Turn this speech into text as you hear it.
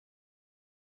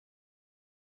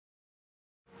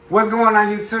What's going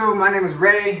on YouTube? My name is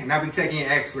Ray and I'll be taking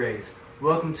x-rays.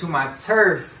 Welcome to my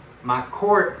turf, my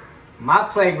court, my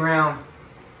playground.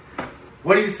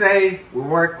 What do you say we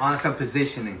work on some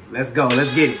positioning? Let's go,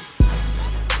 let's get it.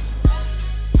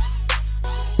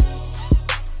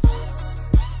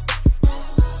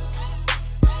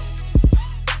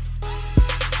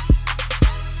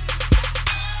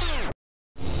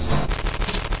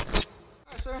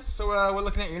 Alright sir, so we're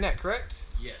looking at your neck, correct?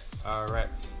 Yes. Alright,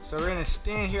 so we're going to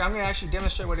stand here. I'm going to actually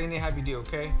demonstrate what I need to have you do,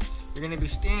 okay? You're going to be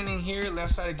standing here,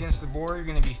 left side against the board. You're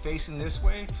going to be facing this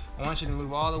way. I want you to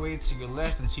move all the way to your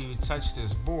left until you touch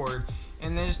this board.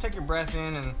 And then just take a breath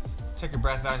in and take a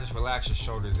breath out. Just relax your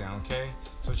shoulders down, okay?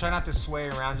 So try not to sway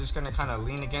around. Just going to kind of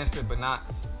lean against it, but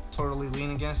not totally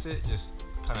lean against it. Just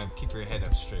kind of keep your head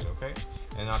up straight, okay?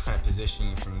 And I'll kind of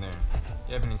position you from there. Do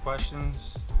you have any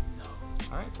questions? No.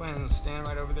 All right, go ahead and stand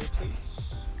right over there, please.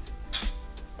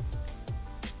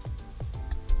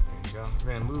 There you go.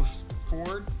 We're going to move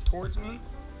forward towards me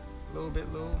a little bit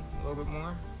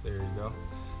more. There you go.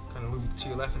 Kind of move to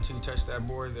your left until you touch that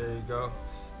board. There you go.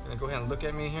 Gonna go ahead and look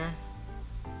at me here.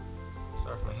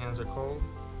 Sorry if my hands are cold.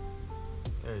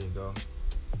 There you go.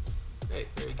 Great,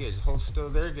 very good. Just hold still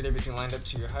there. Get everything lined up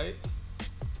to your height.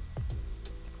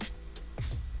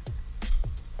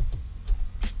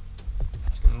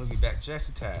 Just gonna move you back just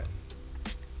a tad.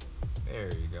 There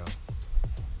you go.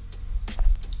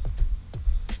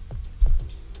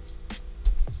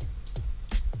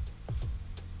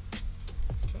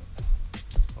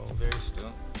 Very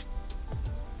still.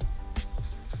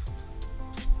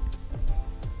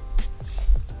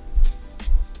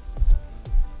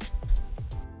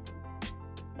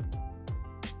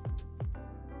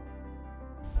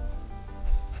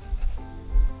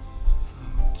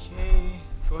 Okay,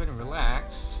 go ahead and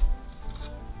relax.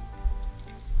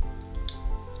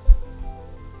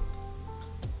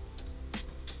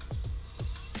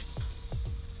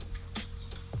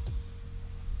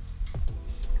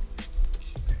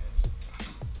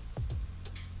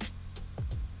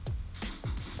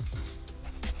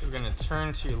 We're going to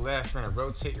turn to your left. We're going to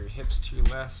rotate your hips to your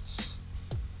left.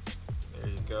 There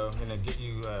you go. I'm going to get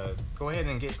you, go ahead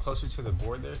and get closer to the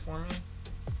board there for me.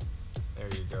 There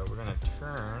you go. We're going to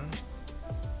turn.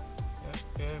 Yep,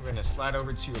 okay. We're going to slide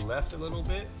over to your left a little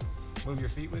bit. Move your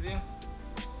feet with you.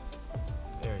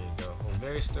 There you go. Hold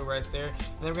very still right there.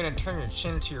 And then we're going to turn your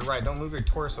chin to your right. Don't move your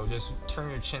torso. Just turn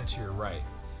your chin to your right.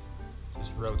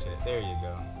 Just rotate it. There you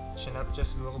go. Chin up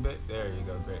just a little bit. There you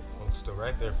go. Great. Hold still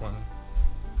right there for me.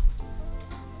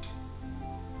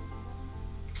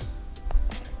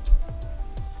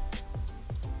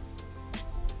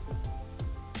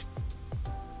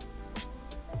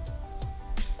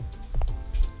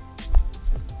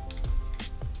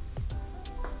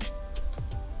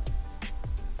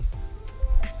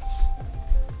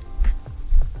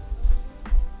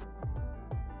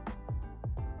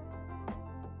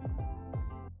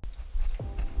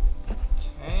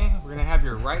 We're going to have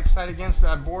your right side against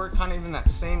that board, kind of in that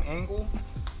same angle.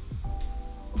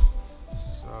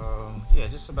 So, yeah,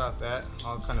 just about that.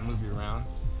 I'll kind of move you around.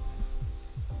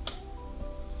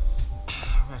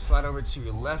 I'm going to slide over to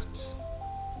your left.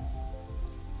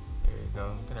 There you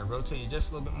go. I'm going to rotate you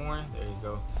just a little bit more. There you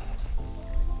go.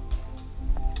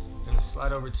 Going to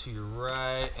slide over to your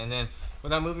right. And then,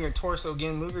 without moving your torso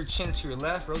again, move your chin to your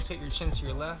left. Rotate your chin to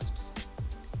your left.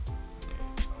 There you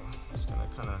go. Just going to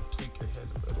kind of tweak your head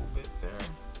a little bit there.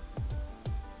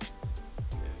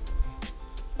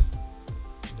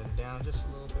 And then down just a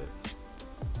little bit.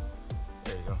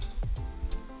 There you go.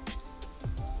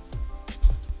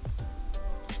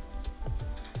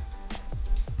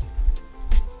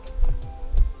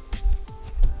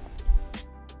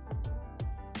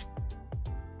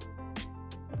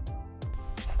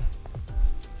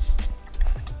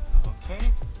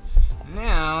 Okay.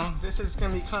 Now, this is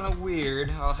going to be kind of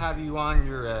weird. I'll have you on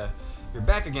your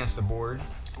back against the board.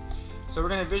 So we're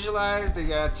going to visualize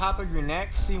the top of your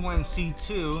neck, C1,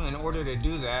 C2. In order to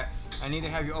do that, I need to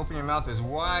have you open your mouth as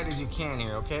wide as you can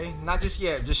here, okay? Not just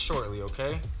yet, just shortly,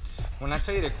 okay? When I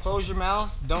tell you to close your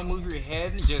mouth, don't move your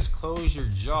head, just close your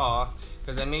jaw,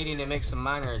 because I may need to make some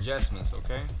minor adjustments,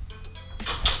 okay?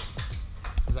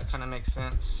 Does that kind of make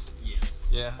sense? Yes.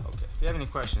 Yeah? Okay. If you have any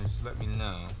questions, just let me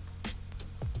know.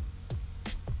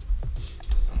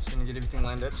 So I'm just going to get everything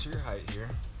lined up to your height here.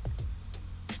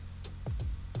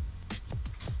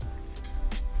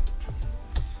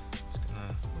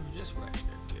 Just right there.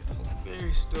 Good. Hold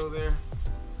very still there.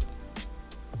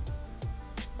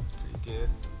 Pretty good.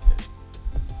 Okay.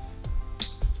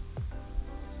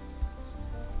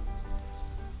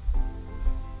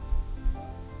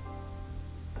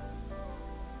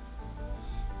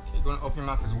 you're going to open your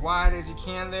mouth as wide as you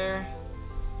can there.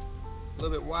 A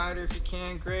little bit wider if you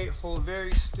can. Great. Hold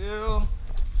very still.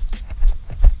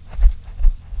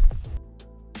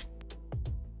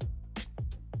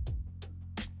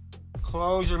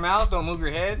 Close your mouth. Don't move your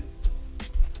head.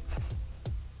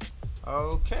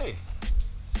 Okay.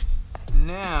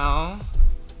 Now,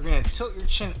 we're going to tilt your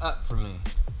chin up for me.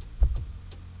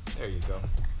 There you go.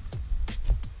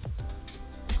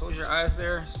 Close your eyes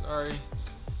there. Sorry.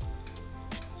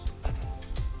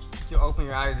 You'll open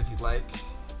your eyes if you'd like.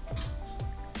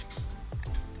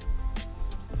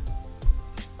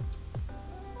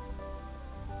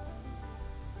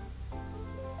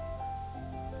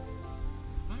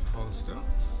 Hold still.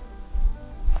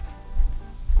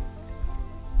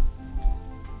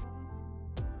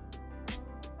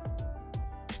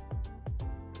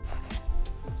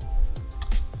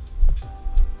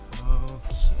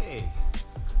 Okay.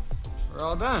 We're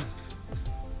all done.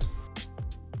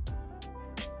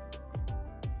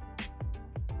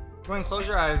 Go ahead and close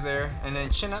your eyes there, and then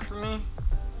chin up for me.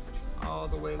 All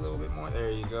the way a little bit more.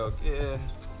 There you go. Good.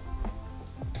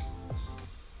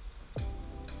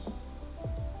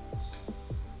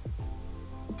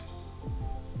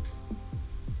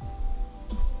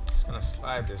 Just gonna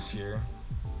slide this here.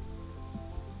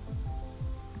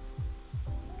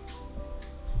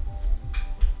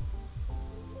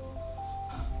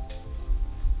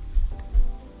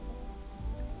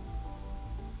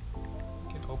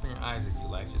 Open your eyes if you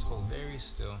like, just hold very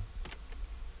still.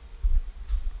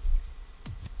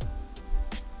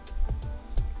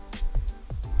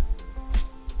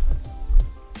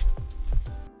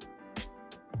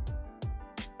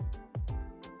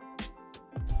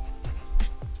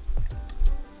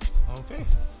 Okay.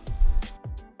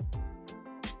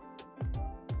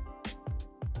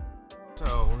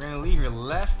 So we're going to leave your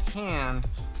left hand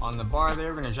on the bar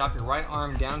there. We're going to drop your right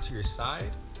arm down to your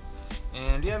side.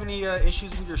 And do you have any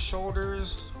issues with your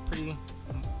shoulders? Pretty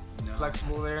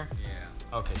flexible there?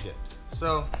 Yeah. Okay, good.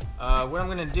 So what I'm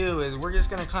going to do is we're just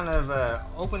going to kind of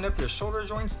open up your shoulder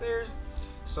joints there.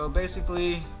 So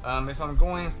basically, if I'm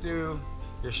going through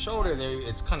your shoulder there,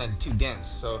 it's kind of too dense.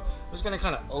 So I'm just going to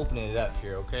kind of open it up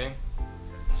here, okay?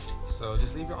 So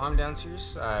just leave your arm down to your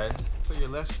side. Put your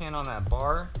left hand on that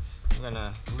bar. I'm going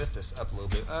to lift this up a little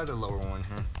bit. The lower one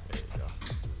here. There you go.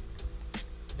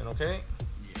 Doing okay?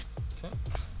 Okay.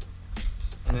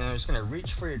 And then I'm just going to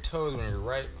reach for your toes on your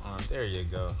right arm. There you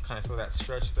go. Kind of feel that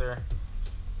stretch there.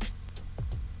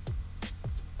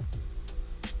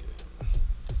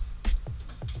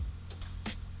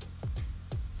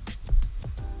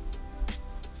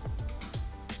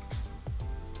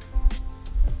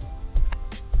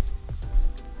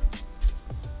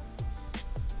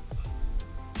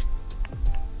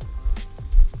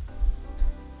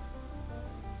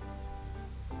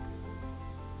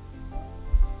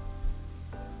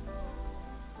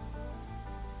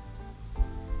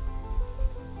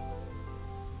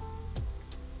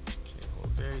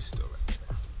 Very still right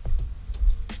there.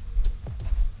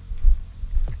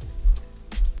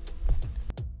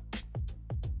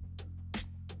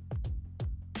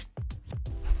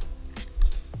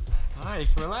 Alright, you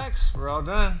can relax. We're all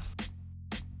done.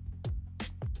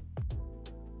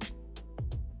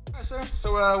 Alright, sir.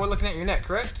 So we're looking at your neck,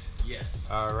 correct? Yes.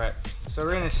 Alright. So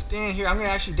we're going to stand here. I'm going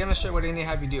to actually demonstrate what I need to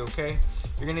have you do, okay?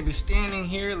 You're going to be standing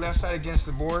here, left side against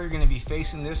the board. You're going to be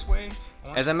facing this way.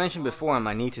 As I mentioned before in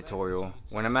my knee tutorial,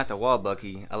 when I'm at the wall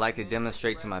bucky, I like to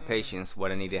demonstrate to my patients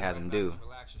what I need to have them do.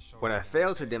 What I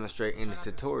fail to demonstrate in this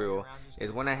tutorial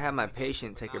is when I have my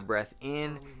patient take a breath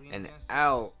in and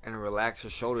out and relax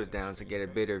her shoulders down to get a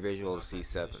better visual of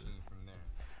C7.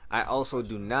 I also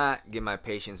do not give my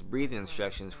patients breathing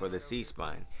instructions for the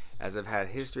C-spine, as I've had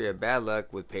history of bad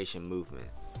luck with patient movement.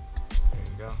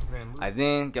 I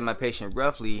then get my patient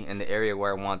roughly in the area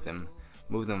where I want them.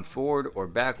 Move them forward or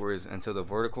backwards until the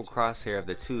vertical crosshair of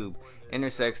the tube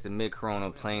intersects the mid-coronal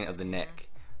plane of the neck.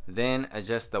 Then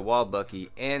adjust the wall bucky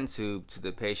and tube to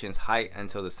the patient's height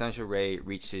until the central ray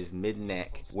reaches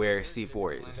mid-neck, where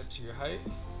C4 is. Up to your height.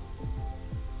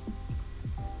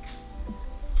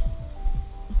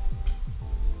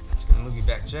 Just gonna move you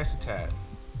back just a tad.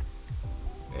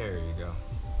 There you go.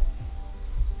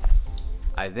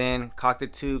 I then cock the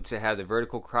tube to have the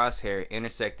vertical crosshair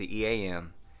intersect the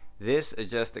EAM. This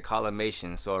adjusts the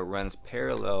collimation so it runs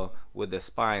parallel with the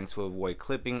spine to avoid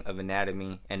clipping of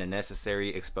anatomy and unnecessary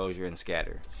exposure and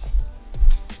scatter.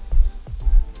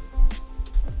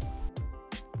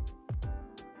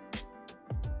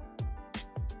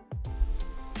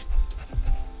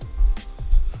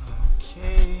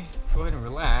 Okay, go ahead and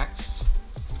relax.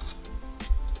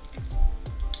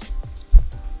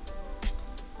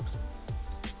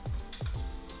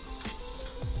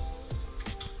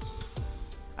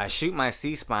 I shoot my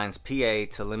C-spines PA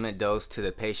to limit dose to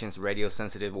the patient's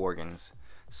radiosensitive organs.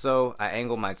 So I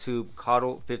angle my tube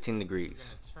caudal 15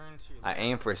 degrees. I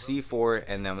aim for C4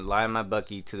 and then align my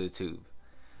bucky to the tube.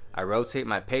 I rotate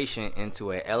my patient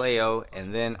into a LAO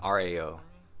and then RAO.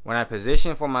 When I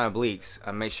position for my obliques, I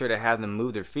make sure to have them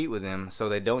move their feet with them so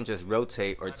they don't just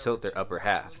rotate or tilt their upper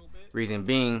half. Reason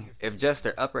being, if just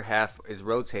their upper half is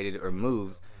rotated or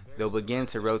moved, they'll begin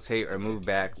to rotate or move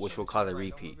back, which will cause a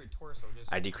repeat.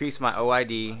 I decrease my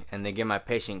OID and then give my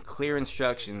patient clear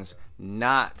instructions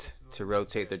not to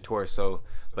rotate their torso,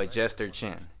 but just their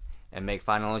chin, and make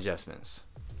final adjustments.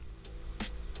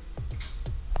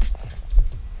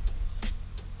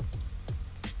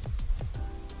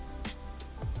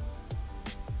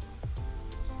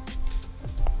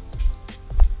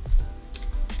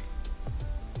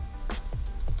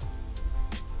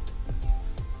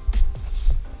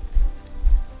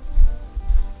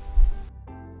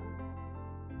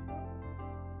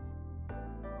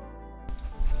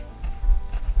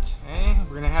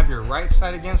 We're gonna have your right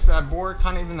side against that board,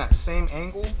 kind of in that same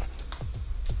angle.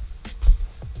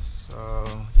 So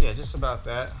yeah, just about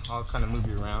that. I'll kind of move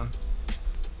you around.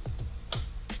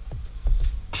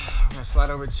 I'm gonna slide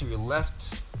over to your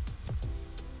left.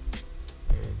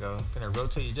 There you go. Gonna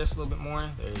rotate you just a little bit more.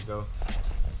 There you go.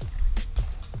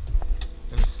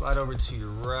 Gonna slide over to your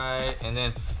right, and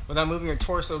then without moving your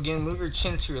torso again, move your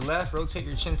chin to your left. Rotate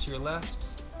your chin to your left.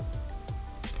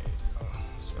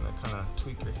 Kind of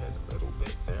tweak your head a little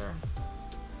bit there.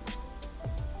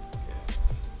 Okay.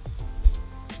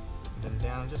 And then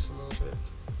down just a little bit.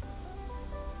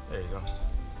 There you go.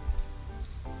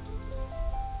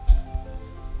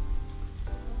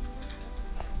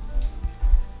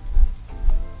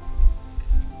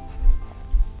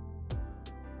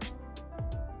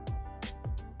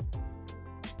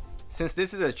 Since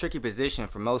this is a tricky position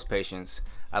for most patients,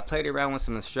 I played around with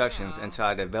some instructions until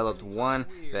I developed one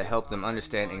that helped them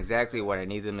understand exactly what I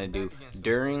need them to do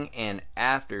during and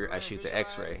after I shoot the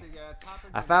x-ray.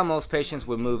 I found most patients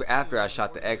would move after I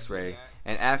shot the x-ray,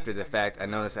 and after the fact I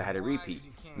noticed I had a repeat,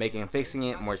 making fixing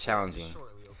it more challenging.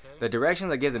 The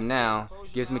directions I give them now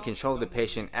gives me control of the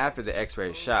patient after the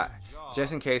x-ray is shot,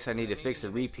 just in case I need to fix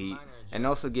a repeat, and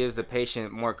also gives the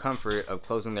patient more comfort of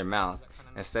closing their mouth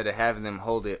instead of having them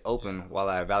hold it open while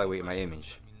I evaluate my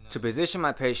image. To position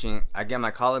my patient, I get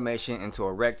my collimation into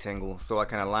a rectangle so I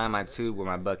can align my tube with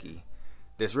my bucky.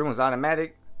 This room is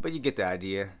automatic, but you get the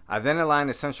idea. I then align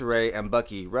the central ray and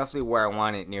bucky roughly where I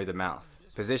want it near the mouth.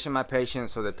 Position my patient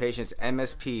so the patient's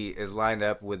MSP is lined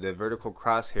up with the vertical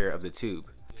crosshair of the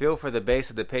tube. Feel for the base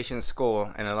of the patient's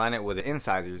skull and align it with the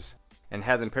incisors, and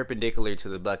have them perpendicular to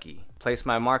the bucky. Place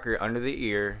my marker under the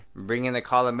ear, bring in the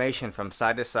collimation from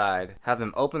side to side, have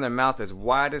them open their mouth as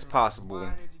wide as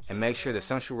possible, and make sure the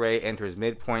central ray enters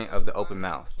midpoint of the open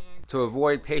mouth. To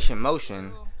avoid patient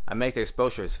motion, I make the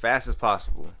exposure as fast as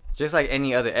possible. Just like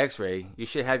any other x-ray, you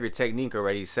should have your technique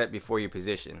already set before you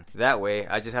position. That way,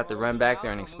 I just have to run back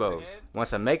there and expose.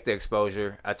 Once I make the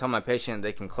exposure, I tell my patient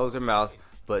they can close their mouth,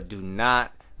 but do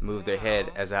not move their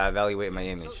head as I evaluate my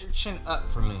image. Tilt your chin up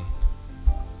for me.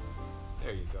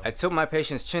 There you go. I tilt my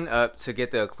patient's chin up to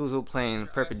get the occlusal plane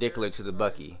perpendicular to the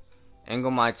bucky.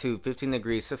 Angle my tube 15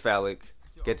 degrees cephalic,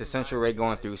 get the central ray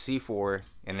going through C4,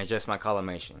 and adjust my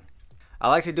collimation. I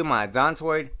like to do my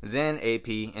odontoid, then AP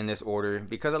in this order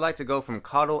because I like to go from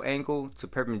caudal angle to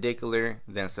perpendicular,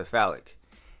 then cephalic,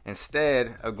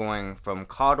 instead of going from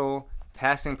caudal,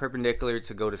 passing perpendicular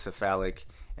to go to cephalic,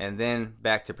 and then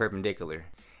back to perpendicular.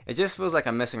 It just feels like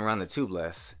I'm messing around the tube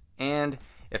less, and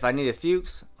if I need a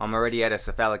Fuchs, I'm already at a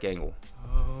cephalic angle.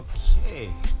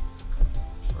 Okay,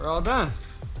 we're all done.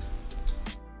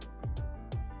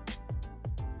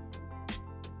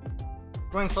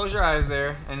 Go ahead and close your eyes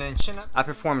there, and then chin up. I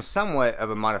perform somewhat of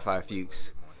a modified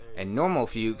Fuchs. In normal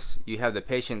Fuchs, you have the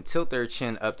patient tilt their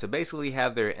chin up to basically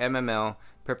have their MML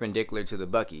perpendicular to the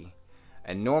bucky.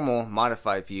 In normal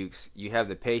modified Fuchs, you have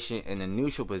the patient in a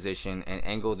neutral position and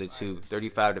angle the tube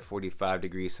 35 to 45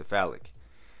 degrees cephalic.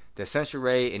 The central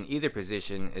ray in either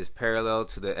position is parallel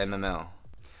to the MML.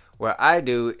 What I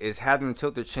do is have them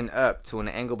tilt their chin up to an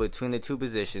angle between the two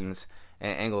positions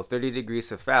and angle 30 degrees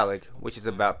cephalic, which is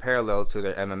about parallel to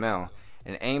their MML,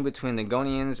 and aim between the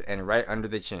gonians and right under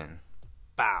the chin.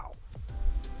 Bow!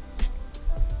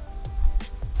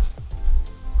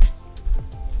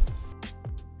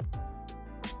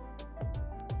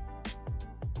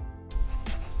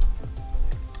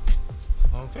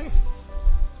 Okay.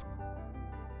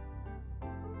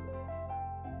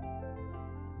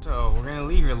 So we're gonna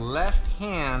leave your left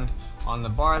hand on the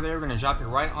bar there. We're gonna drop your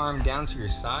right arm down to your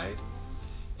side.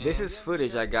 This is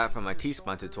footage I got from my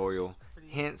T-spine tutorial.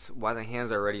 hence why the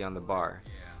hands are already on the bar.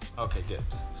 Okay, good.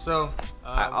 So,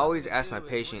 I always ask my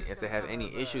patient if they have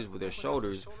any issues with their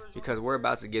shoulders because we're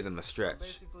about to give them a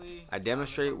stretch. I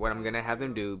demonstrate what I'm going to have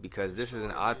them do because this is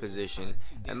an odd position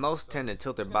and most tend to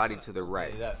tilt their body to the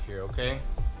right. Up here, okay?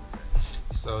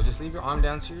 So just leave your arm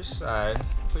down to your side.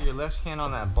 Put your left hand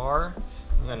on that bar.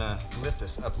 I'm going to lift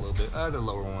this up a little bit. The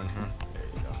lower one here. There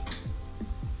you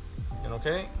go. You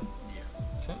okay?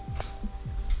 Yeah. Okay.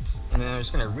 And then I'm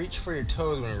just going to reach for your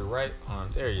toes on your right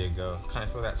arm. There you go. Kind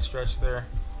of feel that stretch there.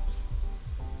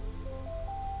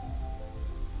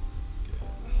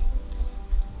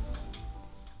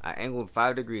 I angled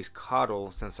 5 degrees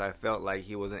caudal since I felt like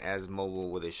he wasn't as mobile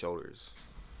with his shoulders.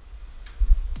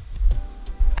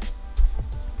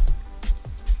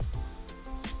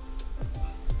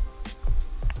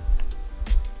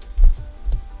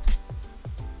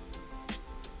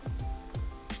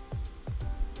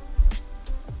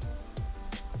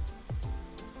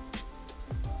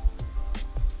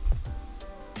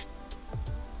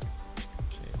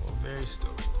 Okay, hold very still.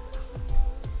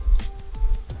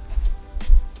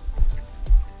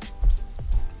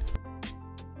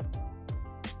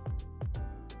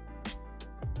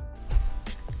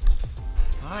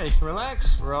 Alright, you can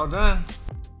relax. We're all done.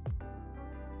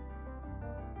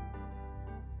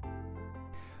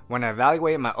 When I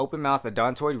evaluate my open mouth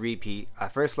odontoid repeat, I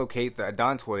first locate the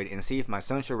odontoid and see if my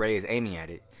central ray is aiming at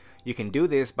it. You can do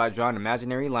this by drawing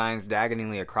imaginary lines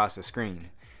diagonally across the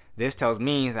screen. This tells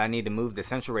me that I need to move the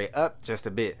central ray up just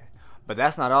a bit. But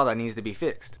that's not all that needs to be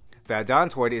fixed. The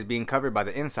odontoid is being covered by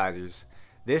the incisors.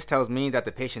 This tells me that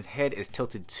the patient's head is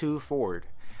tilted too forward.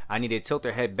 I need to tilt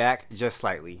their head back just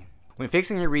slightly. When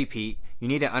fixing your repeat, you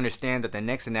need to understand that the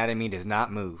neck's anatomy does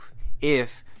not move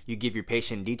if you give your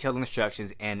patient detailed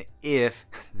instructions and if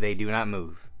they do not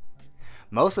move.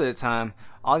 Most of the time,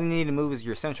 all you need to move is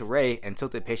your central ray and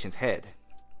tilt the patient's head.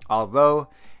 Although,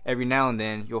 every now and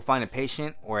then, you'll find a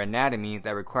patient or anatomy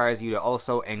that requires you to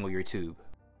also angle your tube.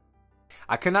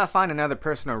 I could not find another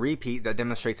personal repeat that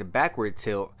demonstrates a backward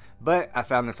tilt, but I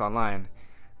found this online.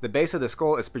 The base of the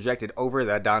skull is projected over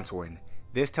the odontoid.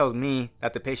 This tells me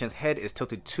that the patient's head is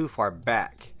tilted too far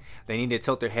back. They need to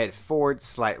tilt their head forward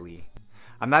slightly.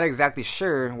 I'm not exactly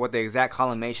sure what the exact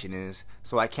collimation is,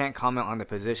 so I can't comment on the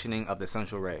positioning of the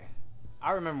central ray.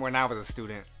 I remember when I was a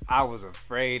student, I was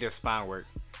afraid of spine work,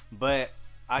 but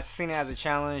I seen it as a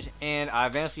challenge and I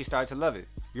eventually started to love it.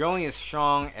 You're only as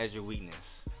strong as your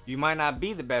weakness. You might not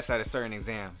be the best at a certain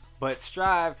exam, but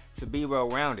strive to be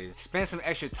well-rounded. Spend some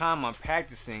extra time on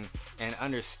practicing and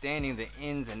understanding the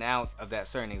ins and outs of that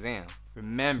certain exam.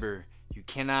 Remember, you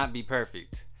cannot be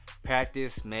perfect.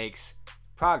 Practice makes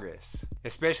progress,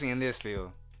 especially in this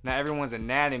field. Not everyone's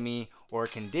anatomy or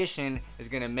condition is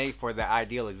going to make for the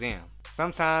ideal exam.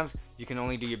 Sometimes you can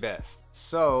only do your best.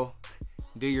 So,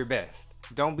 do your best.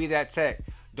 Don't be that tech.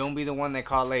 Don't be the one they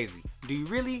call lazy. Do you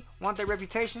really want that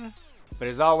reputation? But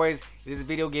as always, if this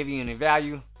video gave you any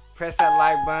value, press that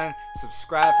like button,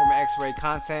 subscribe for more X-ray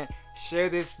content, share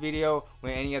this video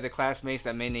with any other classmates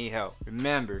that may need help.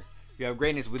 Remember, you have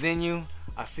greatness within you.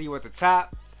 I'll see you at the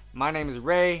top. My name is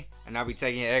Ray, and I'll be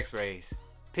taking X-rays.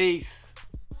 Peace.